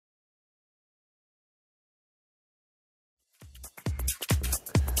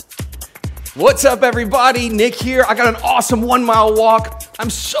What's up, everybody? Nick here. I got an awesome 1 mile walk. I'm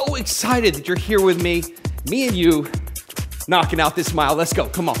so excited that you're here with me and you, knocking out this mile. Let's go.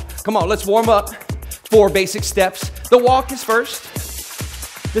 Come on, let's warm up. 4 basic steps. The walk is first.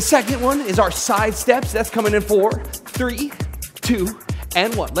 The second one is our side steps. That's coming in 4, 3, 2,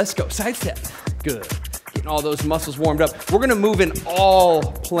 and 1. Let's go. Side step. Good. Getting all those muscles warmed up. We're gonna move in all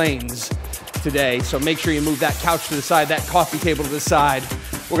planes today, so make sure you move that couch to the side, that coffee table to the side.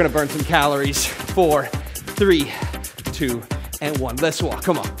 We're gonna burn some calories. 4, 3, 2, and 1. Let's walk.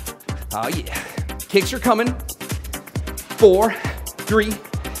 Come on. Oh yeah. Kicks are coming. 4, 3,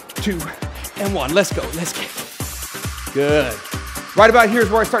 2, and 1. Let's go. Let's kick. Good. Right about here is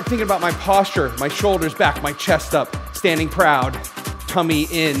where I start thinking about my posture. My shoulders back, my chest up, standing proud, tummy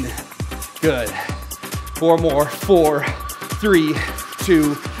in. Good. 4 more. 4, 3,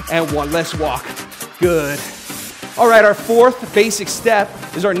 2, and 1. Let's walk. Good. All right, our 4th basic step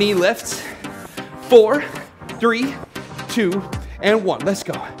is our knee lifts. 4, 3, 2, and 1. Let's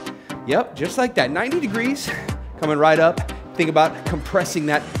go. Yep, just like that. 90 degrees, coming right up. Think about compressing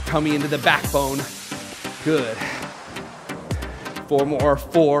that tummy into the backbone. Good. 4 more.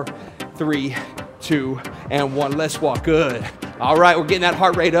 4, 3, 2, and 1. Let's walk. Good. All right, we're getting that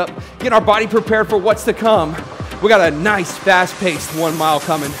heart rate up, getting our body prepared for what's to come. We got a nice, fast-paced 1 mile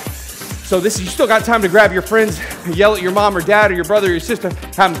coming. So you still got time to grab your friends, yell at your mom or dad or your brother or your sister,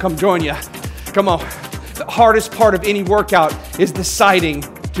 have them come join you. Come on. The hardest part of any workout is deciding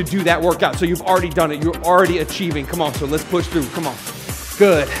to do that workout. So you've already done it. You're already achieving. Come on, so let's push through. Come on.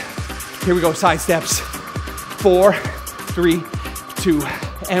 Good. Here we go, side steps. 4, 3, 2,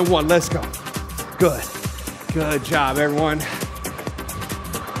 and 1. Let's go. Good. Good job, everyone.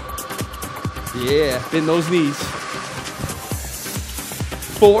 Yeah, bend those knees.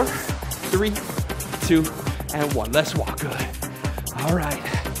 4, 3, 2, and 1. Let's walk. Good. All right.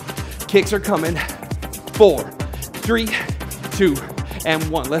 Kicks are coming. 4, 3, 2, and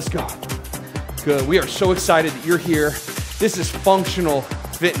 1. Let's go. Good. We are so excited that you're here. This is functional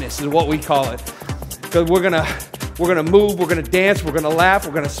fitness is what we call it. Because we're gonna move, we're gonna dance, we're gonna laugh,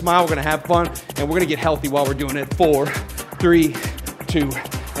 we're gonna smile, we're gonna have fun, and we're gonna get healthy while we're doing it. 4, 3, 2,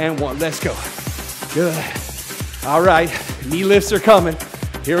 and 1. Let's go. Good. All right. Knee lifts are coming.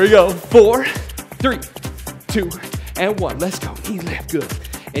 Here we go. 4, 3, 2, and 1. Let's go. Knee lift. Good.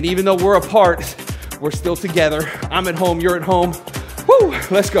 And even though we're apart, we're still together. I'm at home. You're at home. Woo.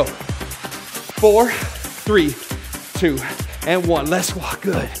 Let's go. 4, 3, 2, and 1. Let's walk.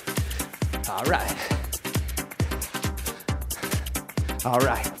 Good. All right. All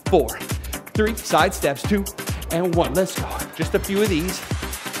right. 4, 3. Side steps. 2, and 1. Let's go. Just a few of these.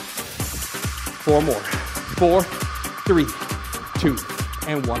 4 more. 4, 3, 2,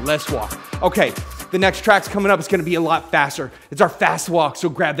 and 1. Let's walk. Okay, the next track's coming up. It's gonna be a lot faster. It's our fast walk, so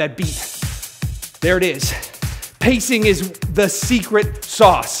grab that beat. There it is. Pacing is the secret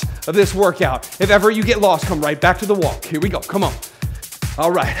sauce of this workout. If ever you get lost, come right back to the walk. Here we go, come on.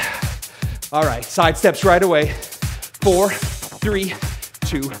 All right, side steps right away. 4, 3,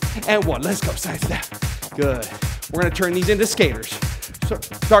 2, and 1. Let's go, side step. Good. We're gonna turn these into skaters. So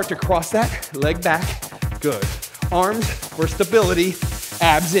start to cross that leg back. Good. Arms for stability.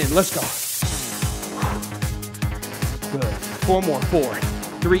 Abs in. Let's go. Good. 4 more. 4,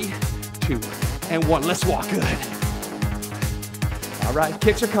 3, 2, and 1. Let's walk. Good. All right.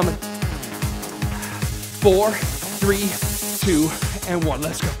 Kicks are coming. 4, 3, 2, and 1.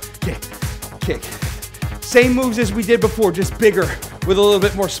 Let's go. Kick. Kick. Same moves as we did before, just bigger with a little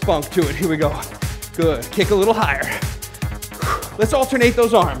bit more spunk to it. Here we go. Good. Kick a little higher. Let's alternate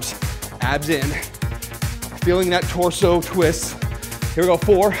those arms. Abs in. Feeling that torso twist. Here we go.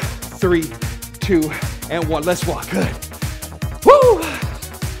 4, 3, 2, and 1. Let's walk. Good. Woo!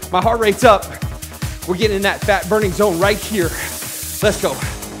 My heart rate's up. We're getting in that fat burning zone right here. Let's go.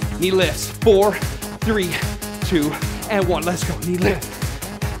 Knee lifts. 4, 3, 2, and 1. Let's go. Knee lift.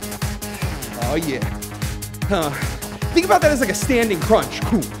 Oh yeah. Think about that as like a standing crunch.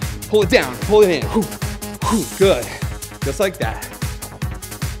 Pull it down. Pull it in. Good. Just like that.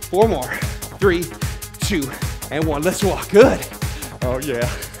 4 more. 3, 2, and 1. Let's walk. Good. Oh yeah.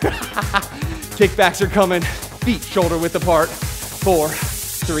 Kickbacks are coming. Feet shoulder width apart. 4,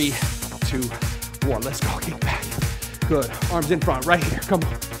 3, 2, 1. Let's go. Kick back. Good. Arms in front. Right here. Come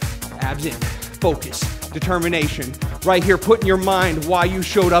on. Abs in. Focus. Determination. Right here. Put in your mind why you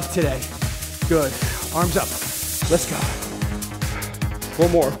showed up today. Good. Arms up. Let's go. 4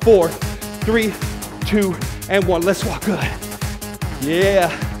 more. 4, 3, 2, and 1. Let's walk. Good.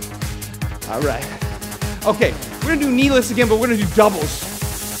 Yeah. All right. Okay, we're gonna do knee lifts again, but we're gonna do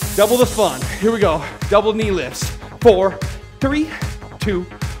doubles. Double the fun. Here we go. Double knee lifts. 4, 3, 2,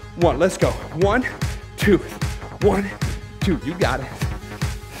 one. Let's go. 1, 2, 1, 2. You got it.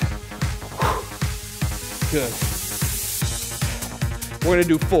 Good. We're gonna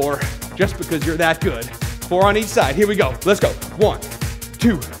do 4 just because you're that good. 4 on each side. Here we go. Let's go. 1,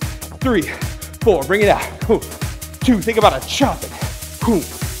 2, 3, 4. Bring it out. 2. Think about it. Chop it.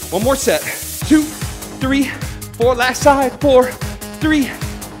 1 more set. 2, 3, 4. Last side. 4, 3,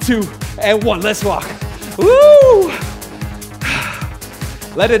 2, and 1. Let's walk. Woo!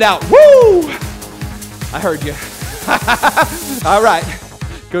 Let it out. Woo! I heard you. All right.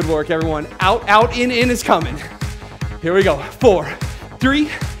 Good work, everyone. Out, out, in is coming. Here we go. 4, 3,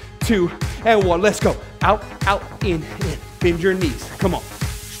 2, and 1. Let's go. Out, out, in. Bend your knees. Come on.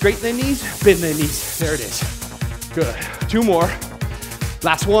 Straighten the knees, bend the knees. There it is. Good. 2 more.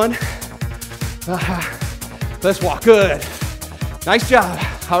 Last one. Let's walk. Good. Nice job.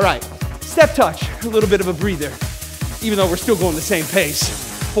 All right. Step touch. A little bit of a breather, even though we're still going the same pace.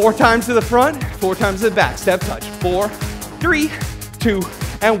 4 times to the front, 4 times to the back. Step touch. 4, 3, 2,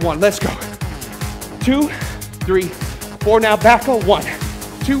 and 1. Let's go. 2, 3, 4. Now back up. 1,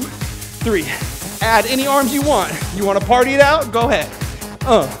 2, 3. Add any arms you want. You want to party it out? Go ahead.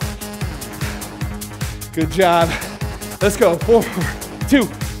 Good job. Let's go. 4, 2,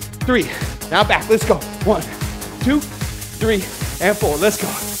 3. Now back. Let's go. 1, 2, 3, and 4. Let's go.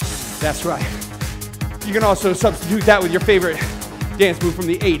 That's right. You can also substitute that with your favorite dance move from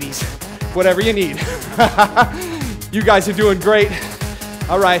the 80s. Whatever you need. You guys are doing great.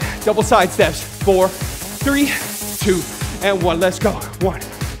 All right. Double side steps. 4, 3, 2, and 1. Let's go. 1,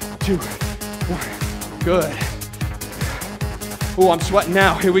 2, 1. Good. Oh, I'm sweating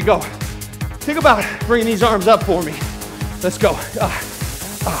now. Here we go. Think about bringing these arms up for me. Let's go.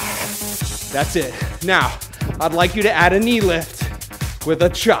 That's it. Now, I'd like you to add a knee lift with a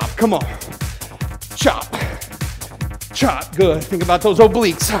chop. Come on. Chop. Chop. Good. Think about those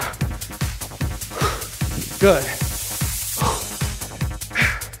obliques. Good.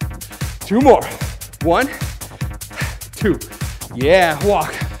 2 more. 1, 2. Yeah,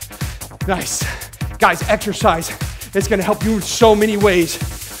 walk. Nice. Guys, exercise is gonna help you in so many ways.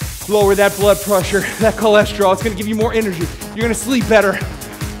 Lower that blood pressure, that cholesterol. It's gonna give you more energy. You're gonna sleep better.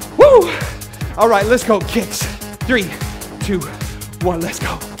 Woo! All right, let's go. Kicks. 3, 2, 1. Let's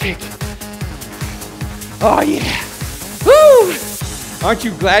go. Kick. Oh yeah. Woo! Aren't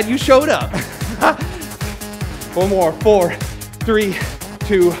you glad you showed up? 1 more. 4, 3,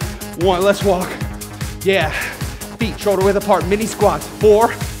 2, 1. Let's walk. Yeah. Feet shoulder width apart. Mini squats.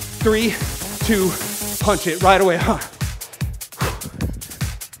 4, 3, 2. Punch it right away.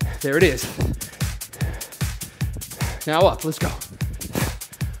 There it is. Now up. Let's go.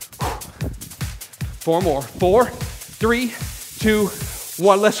 4 more. 4, 3, 2,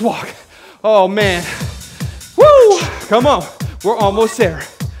 1. Let's walk. Oh man. Woo! Come on. We're almost there.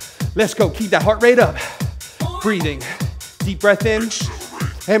 Let's go. Keep that heart rate up. Breathing. Deep breath in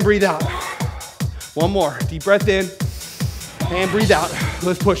and breathe out. 1 more. Deep breath in and breathe out.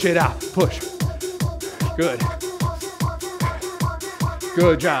 Let's push it out. Push. Good.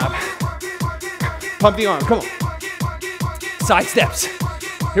 Good job. Pump the arm. Come on. Side steps.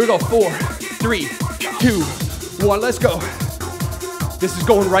 Here we go. 4, 3, 2, 1. Let's go. This is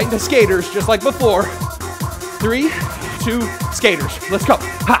going right into skaters, just like before. 3, 2, skaters. Let's go.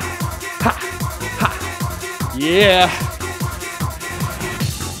 Ha, ha, ha. Yeah.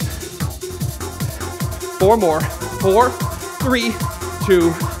 4 more. 4, 3,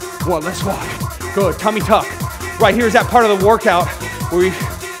 2, 1. Let's walk. Good. Tummy tuck. Right here is that part of the workout where we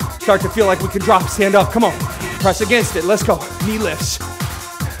start to feel like we can drop, stand up. Come on. Press against it. Let's go. Knee lifts.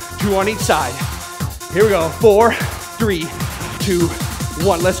 2 on each side. Here we go. 4, 3, 2,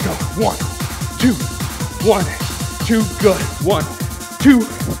 1. Let's go. 1, 2, 1, 2. Good. 1, 2,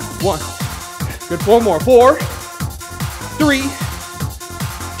 1. Good. 4 more. 4, 3,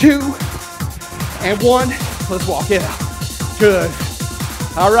 2, and 1. Let's walk it out. Good.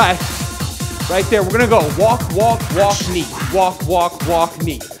 All right. Right there. We're going to go walk, walk, walk, knee. Walk, walk, walk,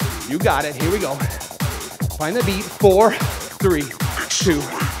 knee. You got it. Here we go. Find the beat. 4, 3, 2,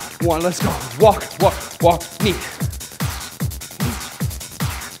 1. Let's go. Walk, walk, walk, knee.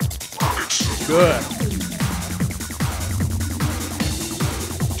 Good.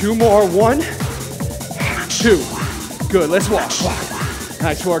 2 more. 1, 2. Good. Let's walk. Walk.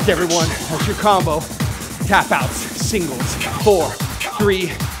 Nice work, everyone. That's your combo. Tap outs, singles. 4,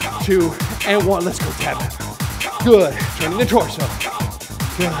 3, 2, and 1. Let's go. Tap out. Good. Turning the torso.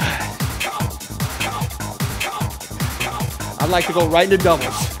 Good. I'd like to go right into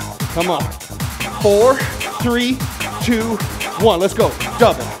doubles. Come on. 4, 3, 2, 1. Let's go.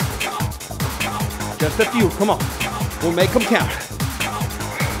 Double. Just a few. Come on. We'll make them count.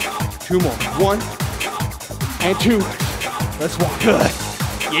 2 more. 1 and 2. Let's walk. Good.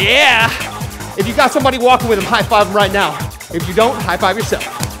 Yeah. If you got somebody walking with them, high five them right now. If you don't, high five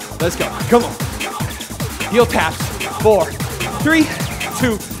yourself. Let's go. Come on. Heel taps. 4, 3,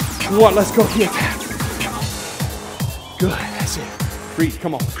 2, 1. Let's go. Heel tap. Good. That's it. Breathe.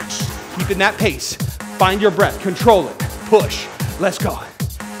 Come on. Keep in that pace. Find your breath. Control it. Push. Let's go.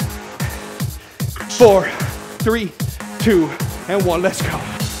 4, 3, 2, and 1. Let's go.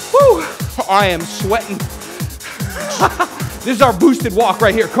 Woo! I am sweating. This is our boosted walk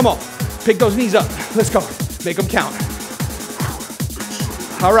right here. Come on. Pick those knees up. Let's go. Make them count.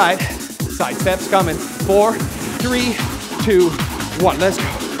 All right. Side steps coming. 4, 3, 2, 1. Let's go.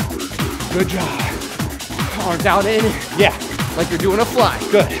 Good job. Arms out in. Yeah. Like you're doing a fly.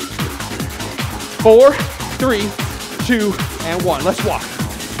 Good. 4, 3, 2, and 1. Let's walk.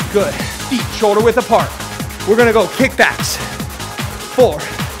 Good. Feet shoulder width apart. We're gonna go kickbacks. 4,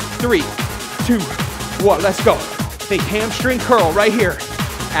 3, 2, 1. Let's go. Think hamstring curl right here.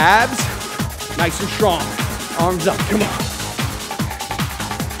 Abs, nice and strong. Arms up. Come on.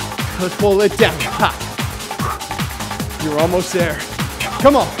 Let's pull it down. Ha. You're almost there.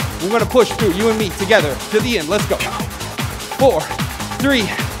 Come on. We're gonna push through, you and me together to the end. Let's go. 4, 3,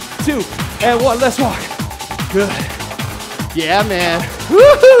 2, and 1. Let's walk. Good. Yeah, man.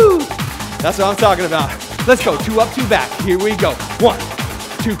 Woohoo! That's what I'm talking about. Let's go. 2 up, 2 back. Here we go. 1,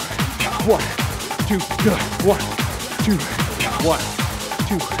 2, 1, 2. Good. 1, 2, 1,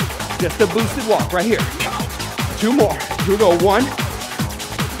 2. Just a boosted walk right here. 2 more. Here we go. 1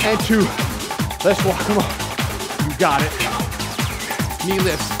 and 2. Let's walk. Come on. You got it. Knee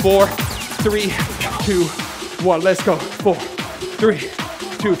lifts. 4, 3, 2, 1. Let's go. 4, 3,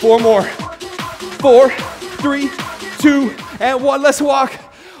 2. 4 more. 4, 3, 2, and 1. Let's walk.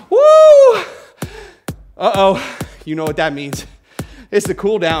 Woo! Uh-oh. You know what that means. It's the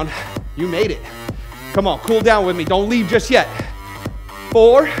cool down. You made it. Come on, cool down with me. Don't leave just yet.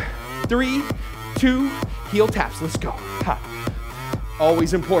 4, 3, 2, heel taps. Let's go. Ha.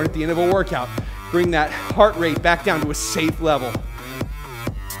 Always important at the end of a workout. Bring that heart rate back down to a safe level.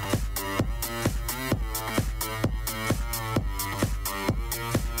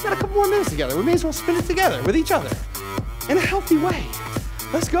 Got a couple more minutes together. We may as well spend it together with each other in a healthy way.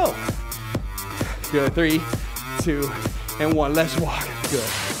 Let's go. Good. 3, 2, and 1. Let's walk. Good.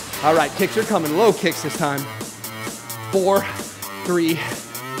 All right, kicks are coming. Low kicks this time. 4, 3,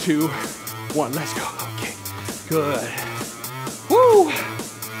 2, 1. Let's go. Okay. Good. Woo!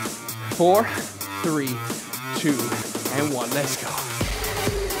 4, 3, 2, and 1. Let's go.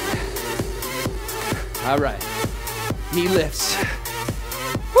 All right. Knee lifts.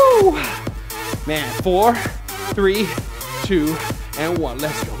 Woo! Man, 4, 3, 2, and 1.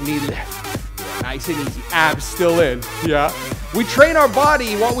 Let's go. Knee lift. Nice and easy. Abs still in. Yeah. We train our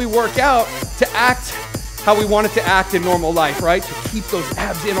body while we work out to act how we want it to act in normal life, right? To keep those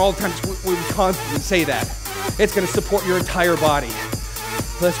abs in all the time. We constantly say that. It's going to support your entire body.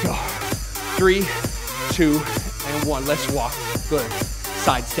 Let's go. 3, 2, and 1. Let's walk. Good.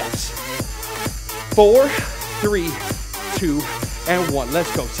 Side steps. 4, 3, 2, and 1.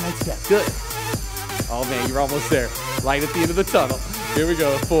 Let's go. Side step. Good. Oh man, you're almost there. Light at the end of the tunnel. Here we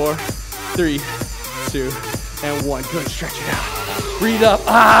go. 4, 3, 2, and 1. Good. Stretch it out. Breathe up.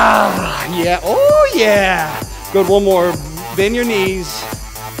 Ah, yeah. Oh yeah. Good. One more. Bend your knees.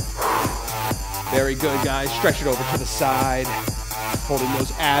 Very good, guys. Stretch it over to the side. Holding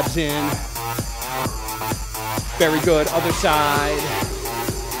those abs in. Very good. Other side.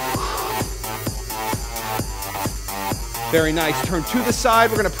 Very nice. Turn to the side.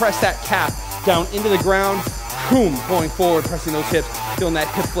 We're going to press that calf down into the ground. Boom. Going forward, pressing those hips. Feeling that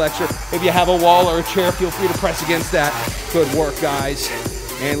hip flexor. If you have a wall or a chair, feel free to press against that. Good work, guys.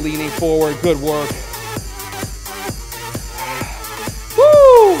 And leaning forward. Good work.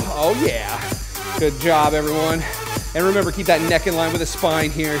 Woo! Oh, yeah. Good job, everyone. And remember, keep that neck in line with the spine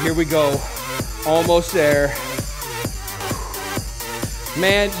here. Here we go. Almost there.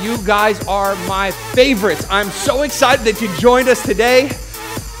 Man, you guys are my favorites. I'm so excited that you joined us today.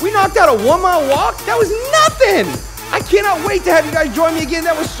 We knocked out a 1 mile walk. That was nothing. I cannot wait to have you guys join me again.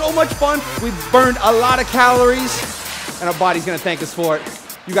 That was so much fun. We burned a lot of calories, and our body's gonna thank us for it.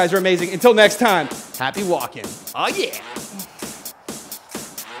 You guys are amazing. Until next time, happy walking. Oh, yeah.